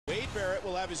Barrett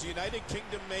will have his United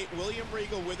Kingdom mate William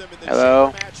Regal with him in the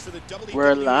Hello. match for the WWE We're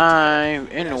title. live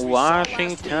But as in we saw last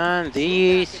Washington, week, Drew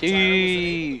McIntyre was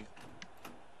D.C.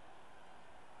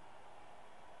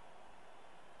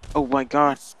 Oh my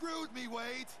God. You screwed me,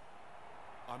 Wade.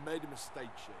 I made a mistake,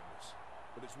 Sheamus,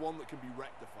 but it's one that can be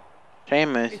rectified.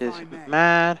 Sheamus is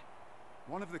mad.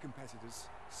 One of the competitors,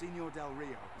 Senor Del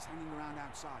Rio, is hanging around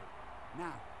outside.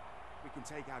 Now, we can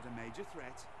take out a major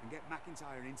threat and get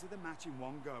McIntyre into the match in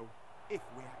one go, if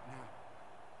we act now.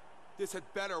 This had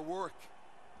better work.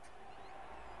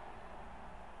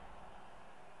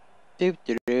 Doop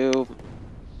doop doop.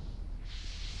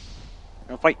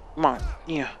 Now fight, come on,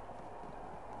 yeah.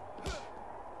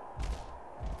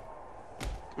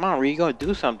 Come on, Rigo,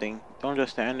 do something. Don't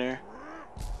just stand there.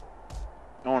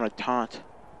 I want to taunt.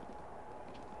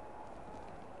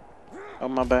 Oh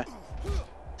my bad.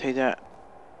 Take that.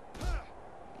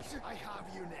 I have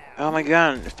you now. Oh my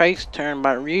God, face turned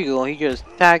by Regal. He just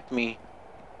tagged me.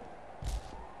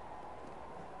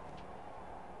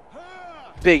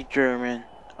 Big German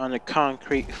on the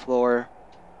concrete floor.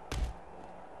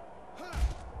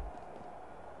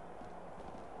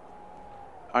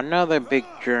 Another big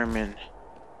German.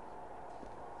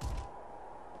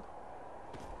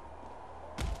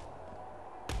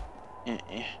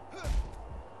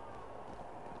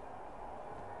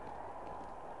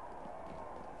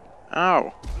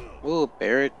 Ow. Ooh,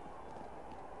 Barrett.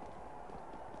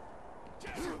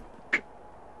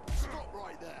 Stop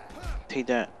right there. Take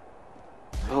that.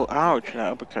 Oh, ouch.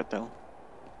 That uppercut, though.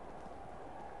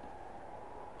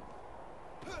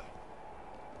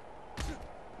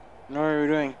 What are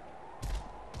you doing?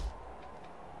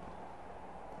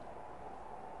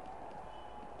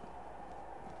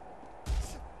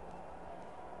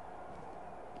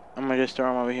 I'm gonna just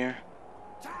throw him over here.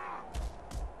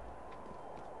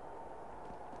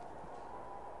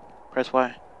 Press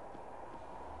Y.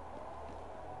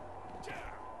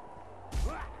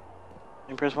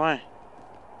 And press Y.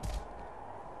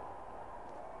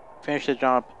 Finish the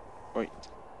job. Wait.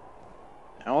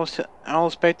 I was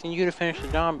expecting you to finish the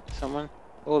job, someone.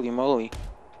 Holy moly.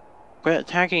 Quit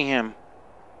attacking him.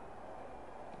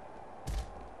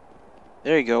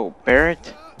 There you go,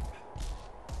 Barrett.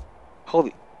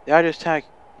 Holy. Did I just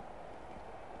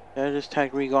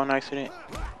tag Regal on accident?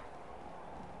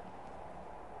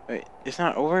 Wait, it's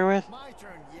not over with? My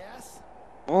turn, yes?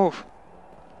 Move.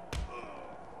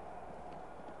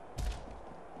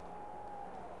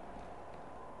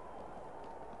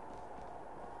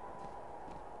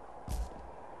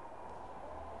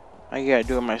 I gotta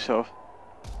do it myself.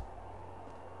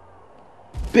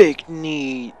 Big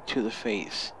knee to the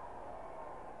face.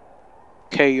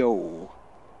 KO.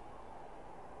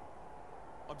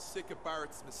 I'm sick of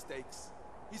Barrett's mistakes.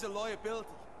 He's a liability.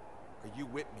 Are you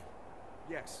with me?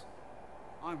 Yes,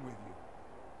 I'm with you.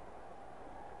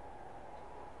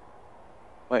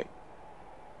 Wait.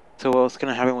 So what's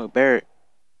gonna happen with Barrett?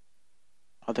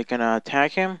 Are they gonna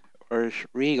attack him? Or is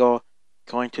Regal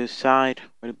going to side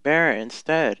with Barrett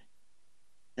instead?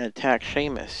 And attack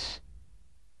Sheamus?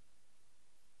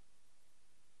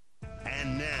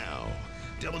 And now,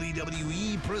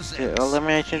 WWE presents The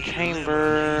Elimination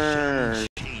Chamber.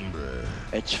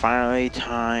 It's finally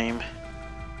time.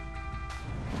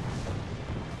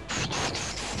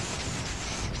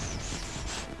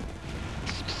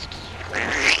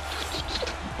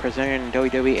 Presenting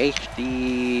WWE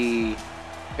HD.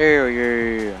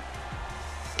 Here.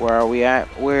 Where are we at?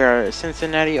 We're at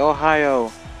Cincinnati,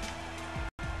 Ohio.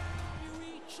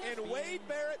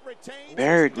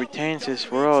 Barrett retains his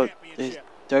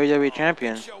WWE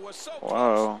champion.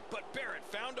 Whoa. But Barrett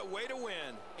found a way to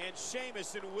win. And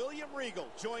Sheamus and William Regal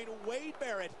join Wade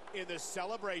Barrett in the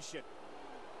celebration.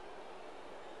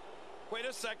 Wait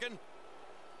a second.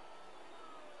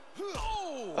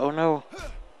 Oh no.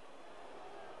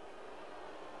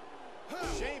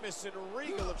 Sheamus and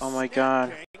Regal. Oh my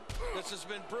God. This has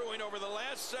been brewing over the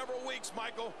last several weeks,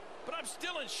 Michael, but I'm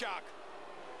still in shock.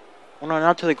 Oh no,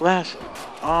 not to the glass.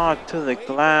 Oh, to the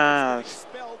glass.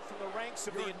 Expelled from the ranks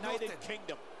of the United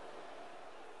Kingdom.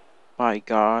 My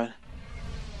God.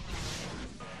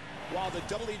 While the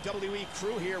WWE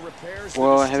crew here repairs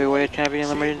World Heavyweight Champion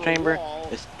Elimination Chamber.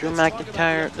 It's Drew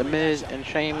McIntyre, The Miz, and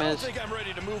Sheamus.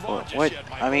 What?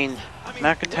 I mean,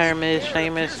 McIntyre, Miz,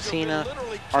 Sheamus, Cena,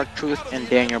 R-Truth, and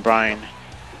Daniel Bryan.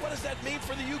 What does that mean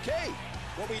for the UK?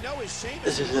 What we know is Sheamus.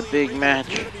 This is a big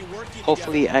match.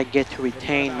 Hopefully, I get to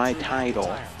retain my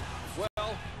title.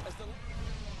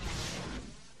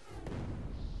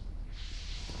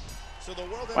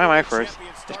 Why am I first?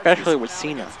 Especially with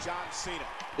Cena.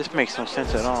 This makes no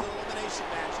sense at all.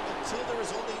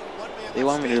 They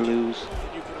want me to lose.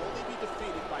 You can only be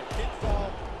defeated by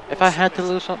If I had to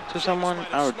lose to someone,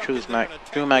 I would choose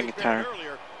Drew McIntyre.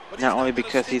 Not only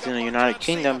because he's in the United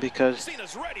Kingdom, because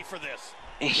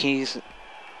he's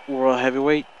World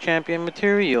Heavyweight Champion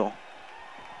material.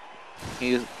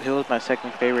 He was my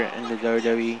second favorite in the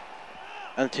WWE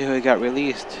until he got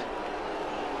released.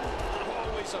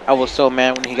 I was so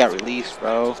mad when he got released,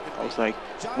 bro. I was like,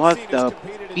 what the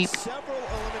beep?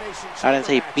 I didn't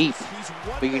say beep,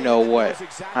 but you know what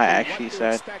I actually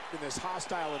said.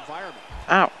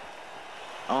 Ow.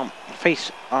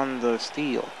 Face on the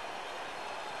steel.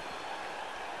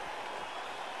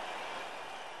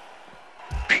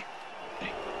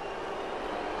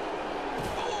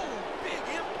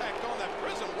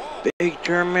 Big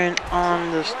German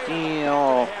on the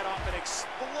steel.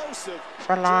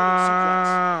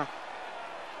 Fala.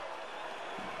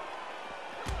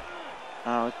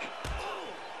 Ouch.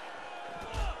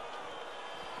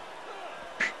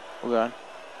 Oh god.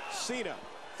 Cena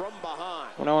from behind.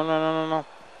 Oh, no.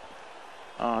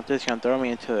 Oh, this is gonna throw me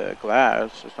into the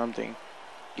glass or something.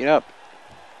 Get up.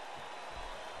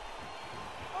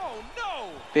 Oh no!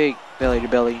 Big belly to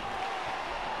belly.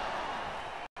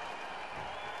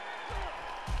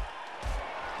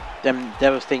 Them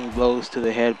devastating blows to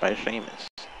the head by Sheamus.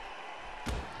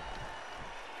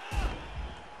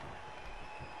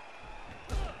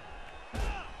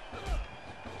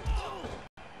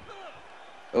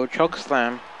 Oh, choke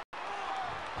slam.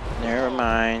 Never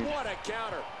mind. What a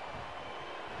counter.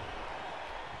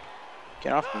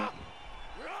 Get off me.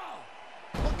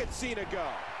 Look at Cena go.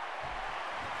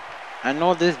 I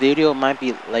know this video might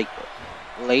be like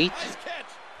late Nice catch.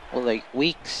 or like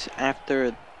weeks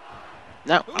after.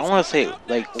 No, I want to say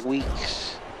like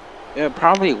weeks. Yeah,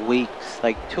 probably weeks,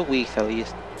 like 2 weeks at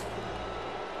least.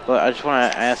 But I just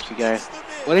want to ask you guys,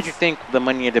 what did you think of the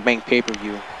Money in the Bank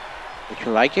pay-per-view? Did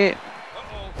you like it?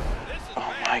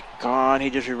 Oh my god, he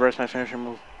just reversed my finisher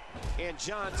move. And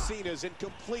John Cena's in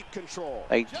complete control.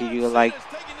 Like, do you like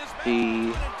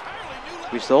the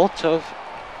results of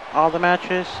all the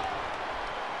matches?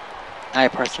 I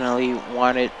personally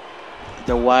wanted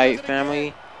the Wyatt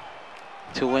family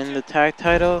to win the tag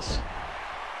titles.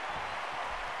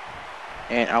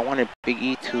 And I wanted Big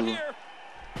E to,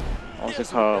 what's it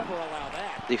called,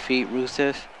 defeat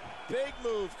Rusev. Big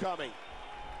move coming.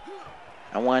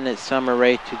 I wanted Summer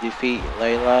Rae to defeat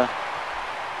Layla.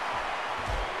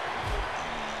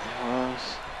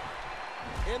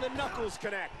 And the knuckles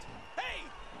connect. Hey!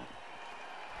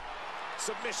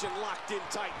 Submission locked in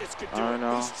tight. This could do I don't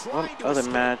know. What other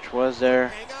escape. match was there?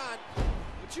 Hang on.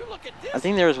 Would you look at this? I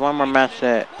think there was one more match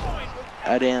that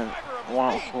I didn't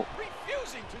want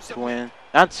to win.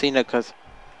 Not Cena, because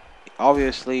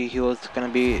obviously he was going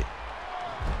to be,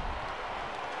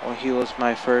 well, he was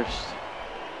my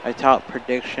top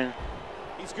prediction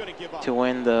He's gonna give up. to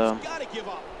win the He's gotta give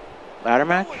up. ladder No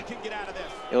match. one can get out of this.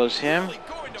 It was him,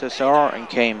 Cesaro, and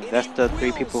Kane. That's the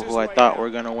 3 people who I thought were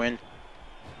going to win.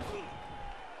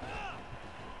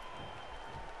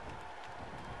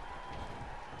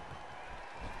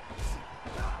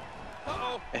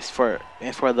 As for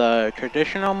the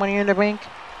traditional Money in the Bank,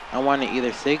 I wanted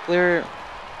either Ziggler,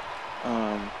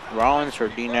 Rollins, or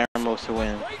Dean Ambrose to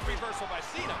win. Great reversal by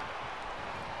Cena.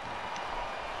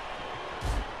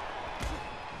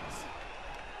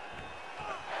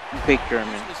 Big German.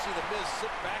 Usually see the Miz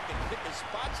sit back and pick his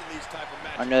spots in these type of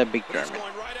matches. Another Big But he's German.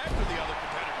 going right after the other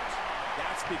competitors.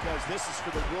 That's because this is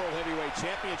for the World Heavyweight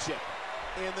Championship.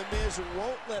 And the Miz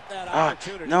won't let that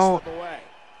opportunity no. slip away.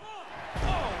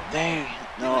 Dang,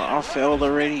 no, I failed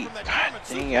already. God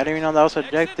dang, I didn't even know that was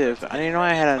objective. I didn't know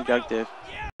I had an objective.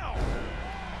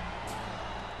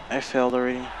 I failed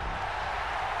already.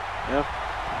 Yep.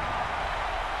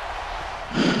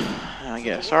 I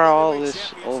guess all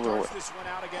this over with.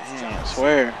 Dang, I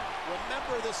swear.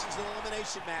 Remember, this is an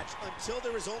elimination match until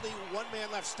there is only one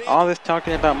man left standing. All this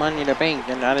talking about Money in the Bank,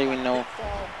 and I didn't even know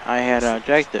I had an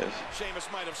objective. Sheamus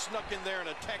might have snuck in there and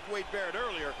attacked Wade Barrett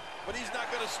earlier, but he's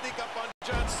not going to sneak up on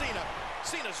John Cena.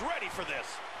 Cena's ready for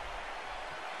this.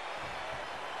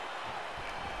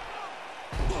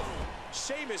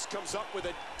 Sheamus comes up with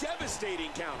a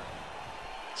devastating counter.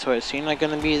 So is Cena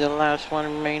gonna be the last one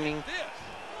remaining?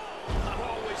 I'm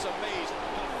always amazed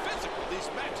how physical these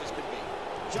matches can be.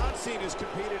 John Cena's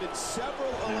competed in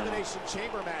several elimination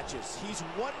chamber matches. He's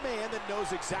one man that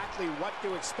knows exactly what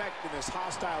to expect in this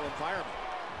hostile environment.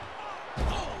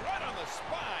 Oh, right on the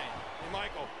spine. Hey,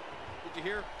 Michael, did you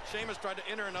hear? Sheamus tried to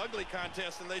enter an ugly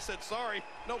contest and they said, sorry,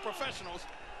 no professionals.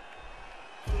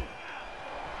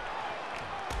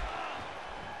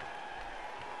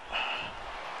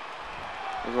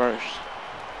 Reverse.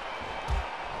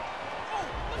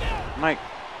 Mike,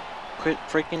 quit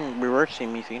freaking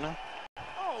reversing me, Cena.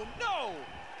 Oh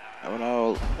Oh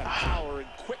no. The power and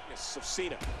quickness of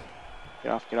Cena.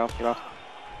 Get off, get off, get off.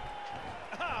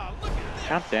 Look at this.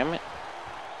 God damn it.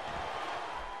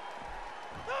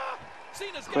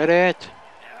 Cena's Quit it.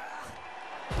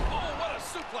 Oh, what a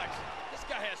suplex. This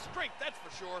guy has strength, that's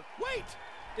for sure. Wait,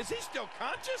 is he still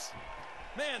conscious?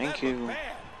 Man, Thank that you. looked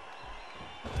bad.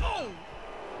 Oh!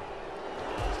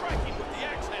 Striking with the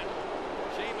axe handle.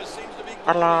 Sheamus seems to be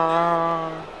glowing now.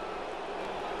 Allah.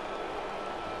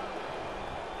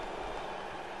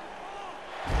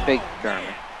 Big German.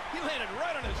 Man, he landed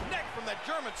right on his neck from that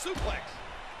German suplex.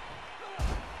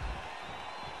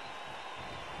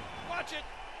 Watch it.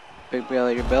 Big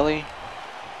belly to belly.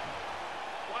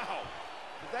 Wow.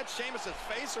 Is that Sheamus'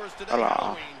 face or is today Allah.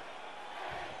 Halloween?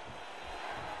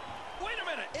 Wait a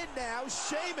minute. And now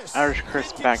Sheamus. Irish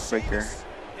curse Vintage backbreaker. Sheamus.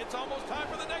 It's almost time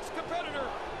for the next competitor.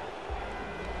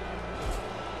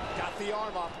 Got the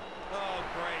arm up. Oh,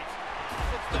 great.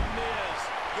 It's the Miz.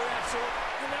 Good answer.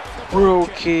 And that was a Bro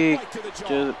kick kick. right to the jaw.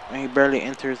 Just, he barely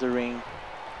enters the ring.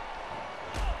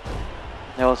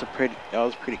 That was pretty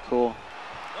cool,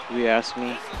 if you ask me.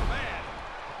 This is bad.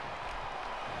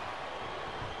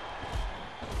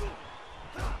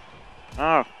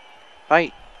 Oh,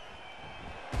 fight.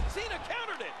 Cena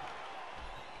countered it.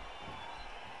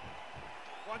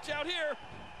 Watch out here.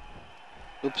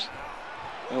 Oops.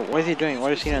 Oh, what is he doing?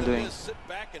 What is Cena doing?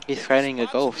 He's fighting a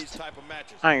ghost.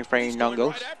 I ain't fighting no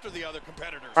ghost. That's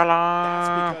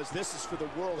because this is for the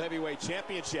World Heavyweight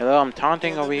Championship. Hello, I'm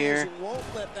taunting And the over Miz here. won't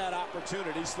let that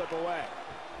opportunity slip away.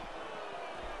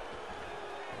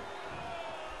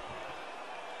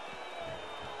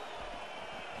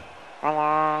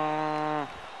 Allah.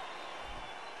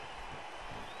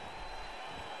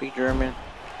 Big German.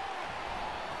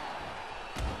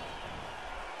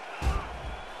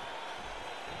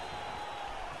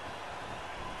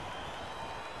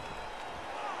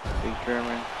 Big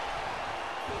German.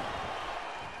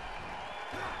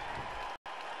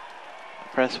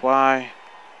 Press Y.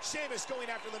 Sheamus going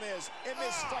after the Miz, and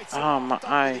Miz fights Oh, him my off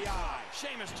eye. the eye.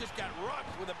 Sheamus just got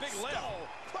rocked with a big left.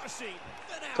 Crushing.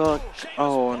 Go.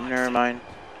 Oh, never mind.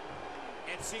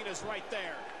 And Cena's right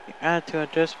there. Add to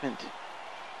adjustment.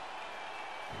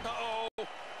 Uh-oh.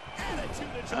 Attitude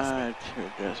adjustment. Add to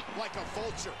adjustment. Like a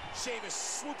vulture, Sheamus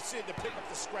swoops in to pick up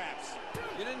the scraps.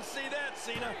 You didn't see that,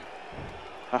 Cena.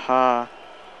 Haha.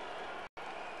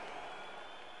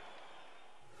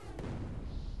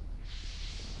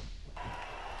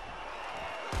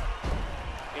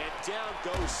 And down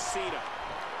goes Cena.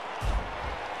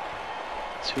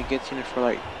 So he gets in it for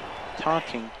like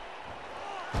taunting.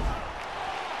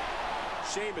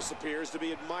 Sheamus appears to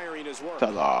be admiring his work.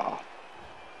 Ta-da.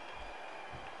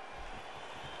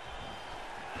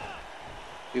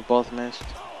 We both missed.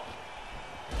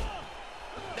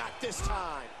 Not this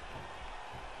time.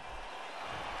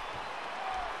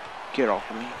 Get off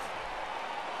of me.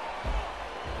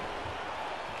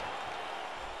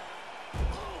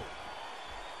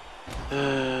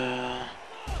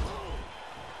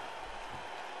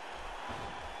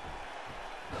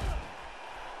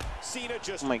 Cena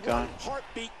just Oh my God. one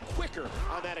heartbeat quicker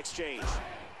on that exchange.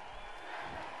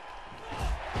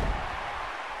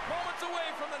 Moments away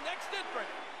from the next entrant.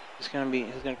 He's gonna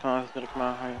come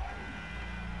out high.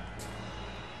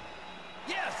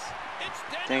 Yes, it's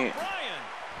Dang Daniel it. Bryan.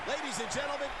 Ladies and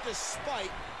gentlemen,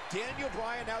 despite Daniel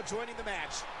Bryan now joining the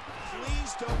match,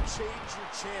 please don't change your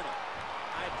channel.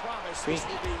 I promise this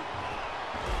will be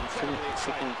incredibly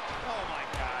exciting. Oh my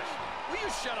gosh. Will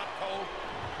you shut up, Cole?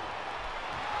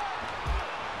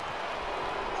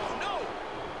 Oh no!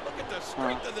 Look at the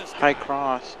strength of this High guy.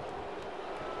 cross.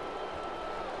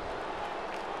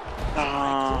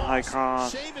 Ah, high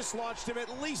cross. Sheamus launched him at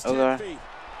least Okay. 10 feet.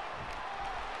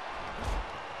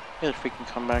 Here's a freaking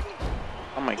comeback.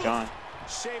 Oh my God.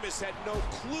 Sheamus had no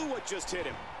clue what just hit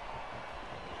him.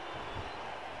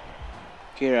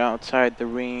 Get outside the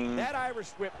ring. That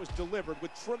Irish whip was delivered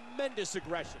with tremendous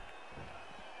aggression.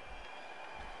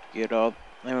 Get up.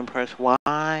 Let me press Y.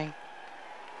 What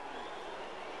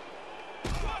a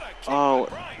kick Oh, by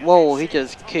Bryan. whoa, he Sheamus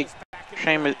just tumbles kicked back in the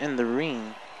Sheamus ring. in the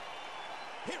ring.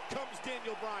 Here comes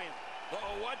Daniel Bryan.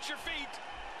 Uh-oh, watch your feet.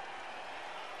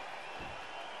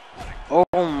 Oh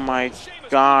my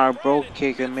God, bro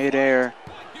kick in midair.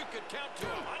 You could count to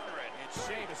 100. And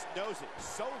Sheamus knows it.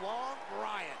 So long,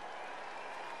 Bryan.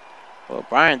 Well,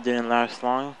 Bryan didn't last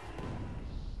long.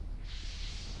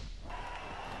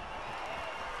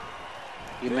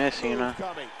 You Big miss, you move know.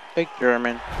 coming. Big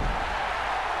German.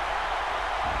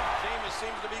 Sheamus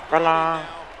seems to be Voila. grounded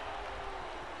now.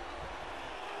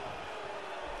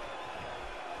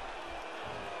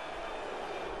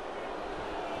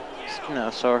 No,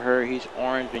 so hurt. He's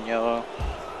orange and yellow.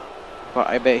 But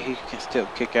I bet he can still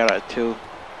kick out at 2.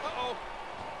 Uh-oh.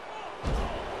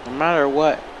 No matter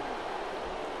what,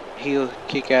 he'll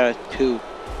kick out at 2.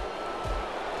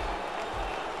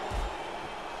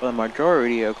 For the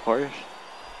majority, of course.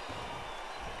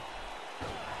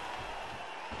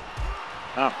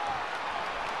 Oh.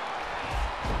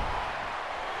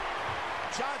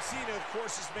 John Cena, of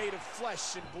course, is made of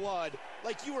flesh and blood,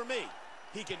 like you or me.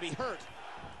 He can be hurt.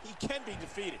 He can be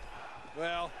defeated.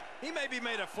 Well, he may be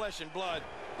made of flesh and blood,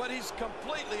 but he's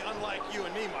completely unlike you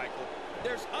and me, Michael.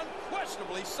 There's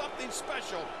unquestionably something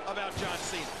special about John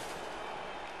Cena.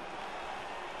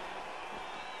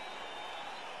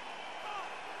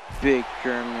 Big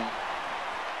German.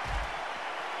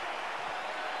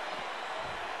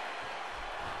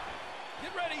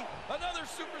 Get ready. Another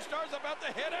superstar's about to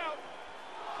head out.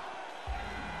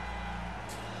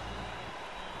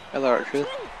 Hello, Truth.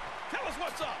 Tell us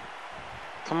what's up.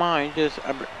 Come on, you just...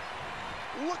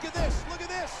 Look at this. Look at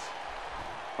this.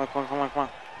 Come on.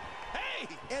 Hey!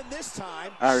 And this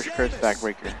time, Irish curse Sheamus,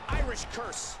 backbreaker. the Irish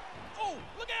curse. Oh,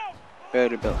 look out.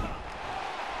 Better Billy.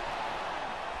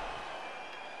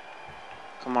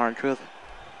 Come on, Truth.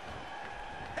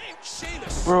 Hey,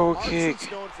 Sheamus. Bro R-Truth's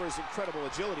kick. known for his incredible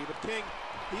agility, but King,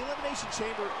 the Elimination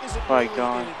Chamber isn't My really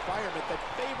God. an environment that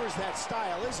favors that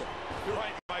style, is it? You're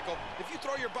right, Michael. If you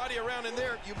throw your body around in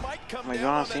there, you might come My down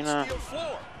God, on that Cena. steel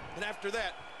floor. And after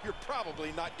that, you're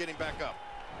probably not getting back up.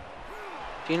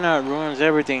 Cena ruins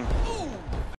everything. Ooh,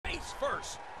 face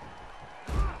first.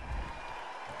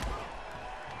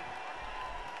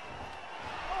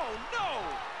 Oh, no.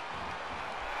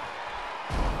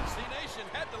 C-Nation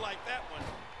had to like that one.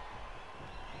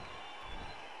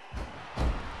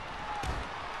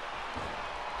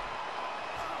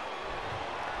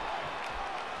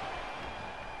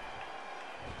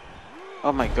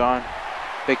 Oh my God.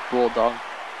 Big bulldog.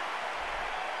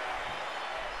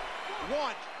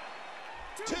 1,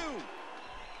 2.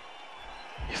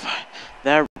 If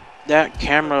that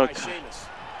camera By Sheamus.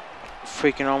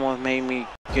 freaking almost made me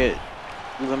get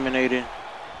eliminated.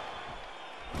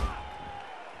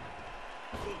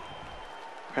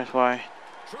 Press Y.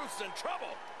 Truth's in trouble.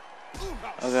 Oh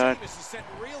God. Sheamus is sent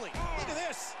reeling. Look at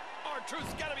this.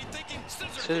 R-Truth's got to be thinking scissor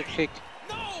Scissor kick. kick.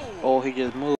 No. Oh, he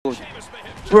just moved. Sheamus may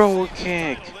have Bro just saved his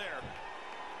kick. title there.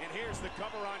 And here's the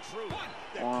cover on Truth.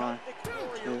 The One, Celtic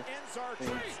Warrior two, ends our three.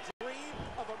 Truth's dream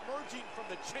of emerging from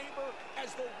the chamber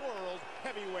as the world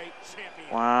heavyweight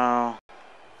champion. Wow.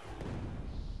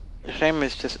 The shame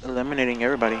is just eliminating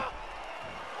everybody.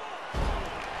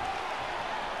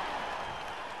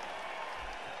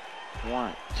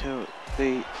 One, two,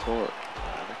 three, four.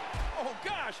 Oh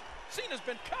gosh, Cena's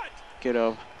been cut. Get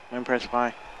up and press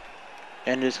Y.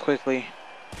 End this quickly.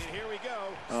 And here we go.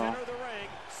 Oh. Center of the ring.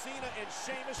 Cena and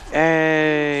Sheamus.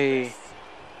 Hey.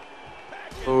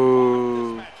 Back and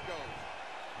Ooh. forth this match goes.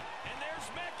 And there's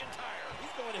McIntyre.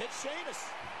 He's going to hit Sheamus.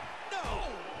 No.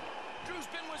 Drew's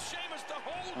been with Sheamus the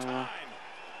whole time.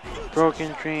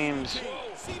 Broken dreams.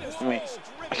 Wait,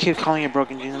 I keep calling it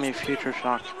broken dreams. I mean future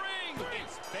shock.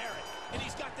 It's Barrett. And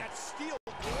he's got that steel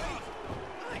blade.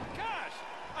 My gosh.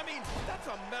 I mean, that's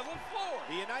a metal floor.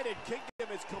 The United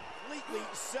Kingdom is completely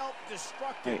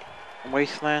self-destructive. Wait,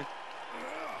 wasteland.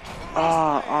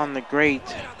 Ah, on the grate.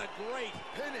 Right on the grate.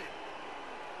 Pin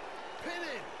it. Pin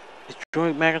it. Is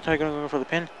Drew McIntyre gonna go for the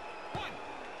pin? 1,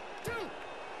 2,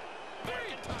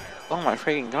 McIntyre. Oh my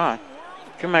freaking God.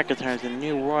 Drew McIntyre is the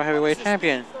new World Heavyweight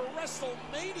Champion. For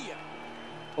WrestleMania.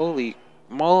 Holy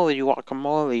moly,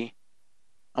 guacamole.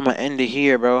 I'm gonna end it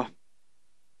here, bro.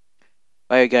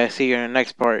 Bye, guys. See you in the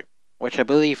next part, which I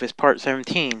believe is part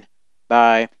 17.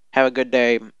 Bye. Have a good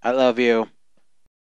day. I love you.